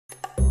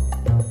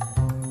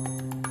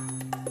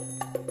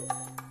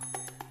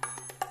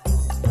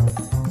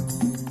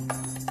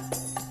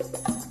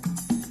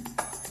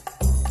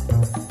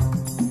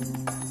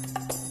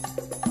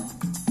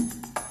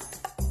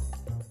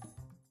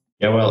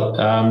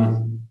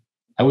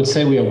I would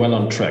say we are well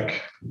on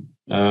track.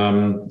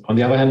 On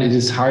the other hand, it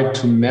is hard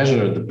to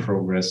measure the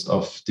progress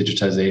of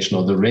digitization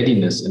or the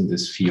readiness in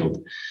this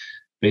field.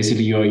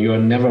 Basically, you are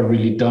never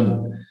really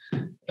done.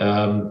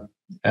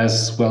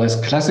 As well as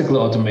classical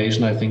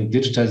automation, I think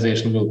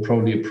digitization will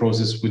probably be a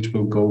process which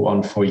will go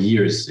on for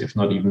years, if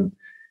not even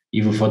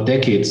for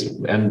decades.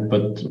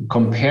 But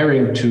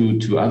comparing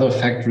to other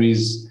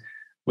factories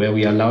where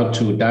we are allowed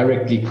to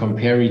directly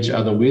compare each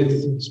other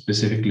with,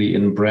 specifically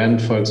in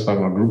brand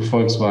Volkswagen or group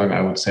Volkswagen,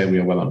 I would say we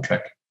are well on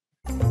track.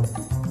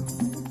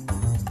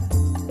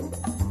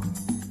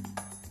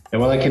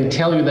 Well, I can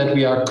tell you that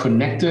we are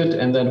connected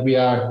and that we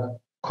are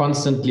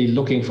constantly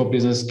looking for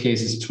business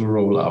cases to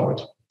roll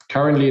out.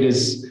 Currently, it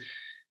is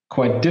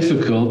quite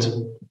difficult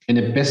in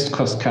a best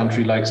cost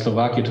country like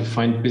Slovakia to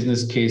find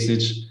business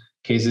cases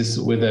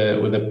with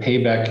a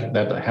payback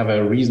that have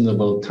a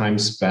reasonable time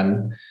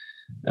span.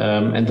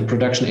 And the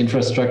production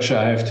infrastructure,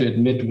 I have to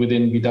admit,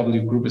 within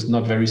VW Group is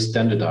not very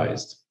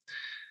standardized.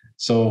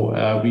 So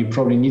we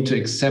probably need to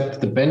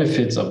accept the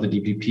benefits of the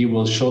DPP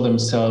will show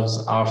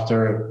themselves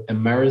after a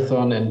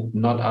marathon and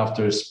not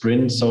after a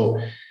sprint.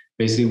 So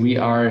basically we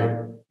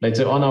are, let's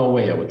say, on our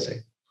way, I would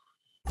say.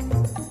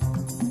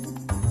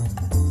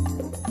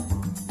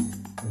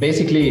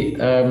 Basically,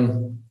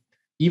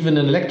 even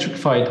an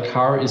electrified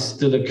car is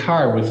still a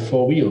car with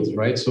four wheels,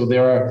 right? So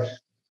there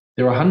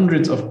are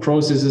hundreds of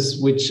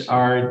processes which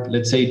are,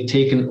 let's say,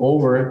 taken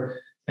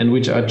over and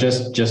which are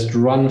just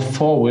run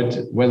forward,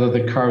 whether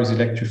the car is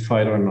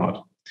electrified or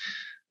not.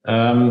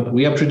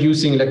 We are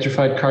producing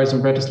electrified cars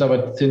in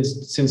Bratislava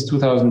since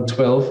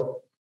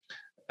 2012.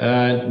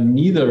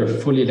 Neither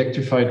fully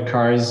electrified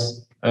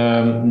cars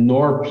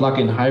nor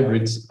plug-in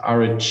hybrids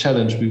are a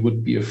challenge we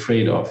would be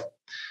afraid of.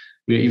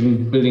 We are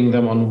even building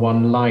them on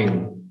one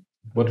line.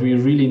 What we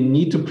really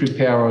need to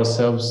prepare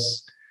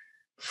ourselves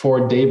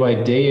for day by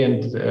day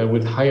and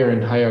with higher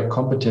and higher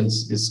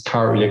competence is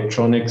car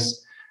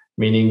electronics,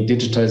 meaning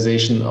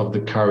digitization of the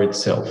car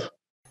itself.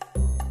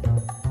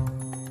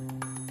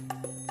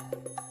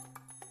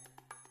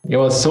 Yeah,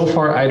 well, so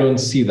far I don't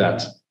see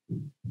that.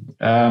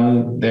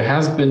 There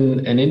has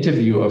been an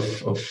interview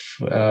of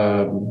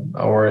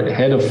our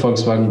head of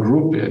Volkswagen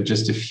Group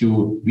just a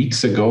few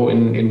weeks ago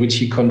in which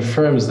he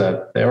confirms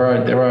that there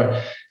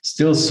are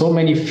still so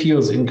many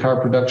fields in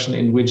car production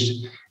in which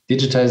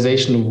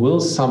digitization will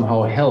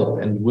somehow help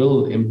and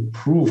will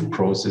improve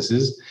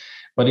processes.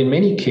 But in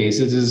many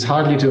cases, it's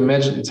hardly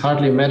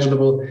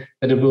imaginable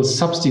that it will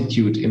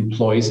substitute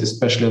employees,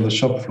 especially on the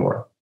shop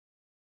floor.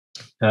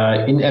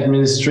 In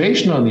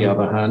administration, on the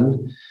other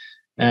hand,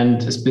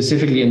 and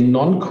specifically in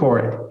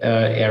non-core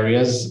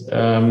areas,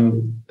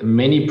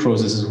 many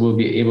processes will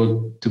be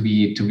able to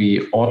be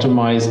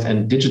automized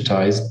and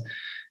digitized.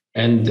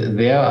 And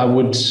there I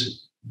would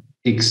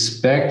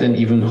expect and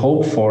even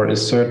hope for a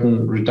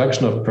certain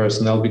reduction of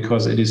personnel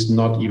because it is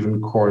not even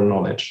core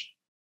knowledge.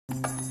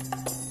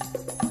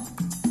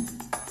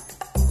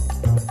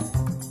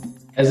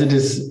 As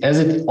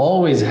it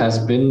always has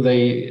been,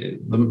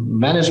 the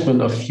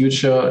management of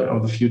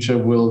the future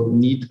will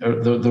need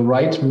the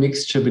right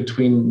mixture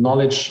between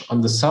knowledge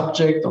on the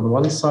subject on the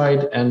one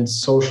side and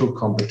social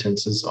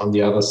competences on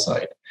the other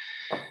side.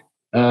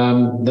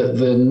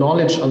 The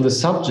knowledge on the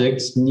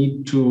subjects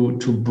need to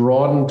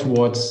broaden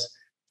towards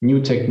new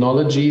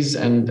technologies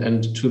and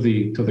to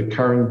the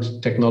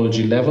current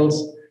technology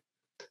levels.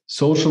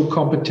 Social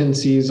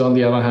competencies, on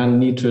the other hand,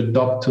 need to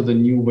adopt to the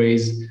new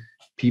ways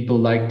people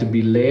like to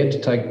be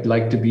led,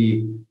 like to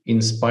be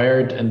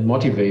inspired and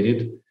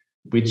motivated,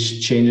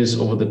 which changes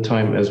over the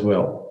time as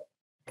well.